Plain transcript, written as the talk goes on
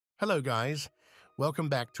Hello guys, welcome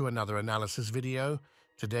back to another analysis video.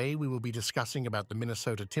 Today we will be discussing about the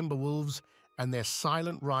Minnesota Timberwolves and their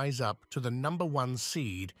silent rise up to the #1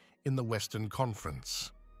 seed in the Western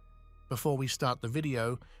Conference. Before we start the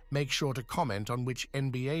video, make sure to comment on which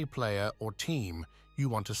NBA player or team you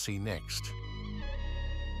want to see next.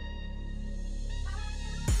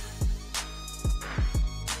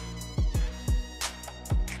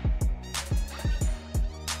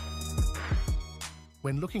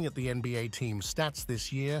 When looking at the NBA team stats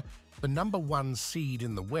this year, the #1 seed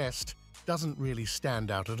in the West doesn't really stand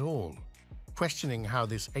out at all, questioning how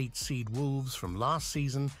this 8-seed Wolves from last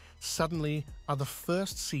season suddenly are the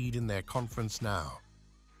first seed in their conference now.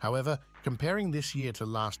 However, comparing this year to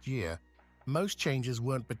last year, most changes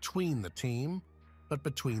weren't between the team, but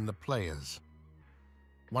between the players.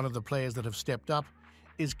 One of the players that have stepped up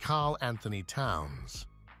is Karl-Anthony Towns.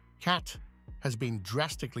 KAT has been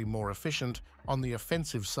drastically more efficient on the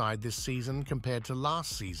offensive side this season compared to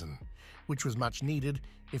last season, which was much needed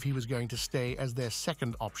if he was going to stay as their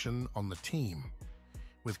second option on the team.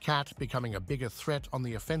 With KAT becoming a bigger threat on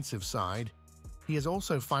the offensive side, he has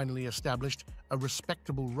also finally established a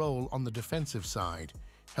respectable role on the defensive side,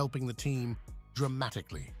 helping the team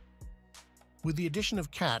dramatically. With the addition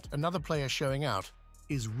of KAT, another player showing out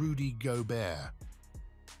is Rudy Gobert.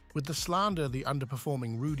 With the slander the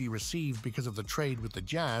underperforming Rudy received because of the trade with the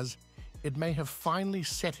Jazz, it may have finally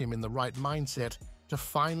set him in the right mindset to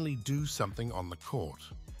finally do something on the court.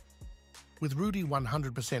 With Rudy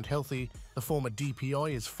 100% healthy, the former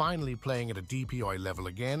DPOY is finally playing at a DPOY level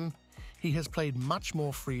again. He has played much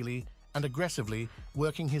more freely and aggressively,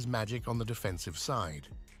 working his magic on the defensive side.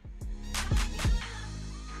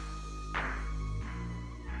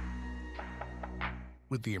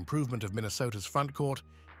 With the improvement of Minnesota's frontcourt,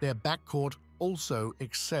 their backcourt also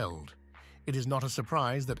excelled. It is not a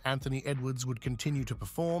surprise that Anthony Edwards would continue to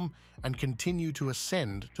perform and continue to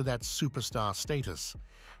ascend to that superstar status,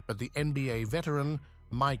 but the NBA veteran,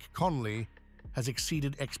 Mike Conley, has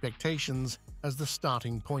exceeded expectations as the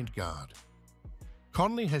starting point guard.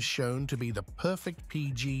 Conley has shown to be the perfect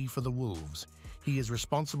PG for the Wolves. He is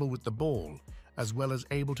responsible with the ball, as well as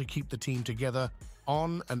able to keep the team together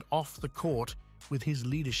on and off the court with his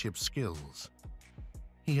leadership skills.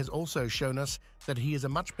 He has also shown us that he is a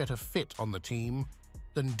much better fit on the team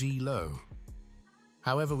than D'Lo.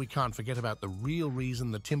 However, we can't forget about the real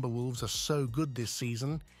reason the Timberwolves are so good this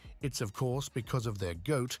season. It's of course because of their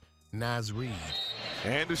GOAT, Naz Reid.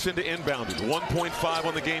 Anderson to inbound it, 1.5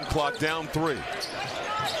 on the game clock, down 3.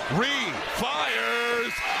 Reid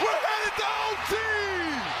fires! We're headed to OT!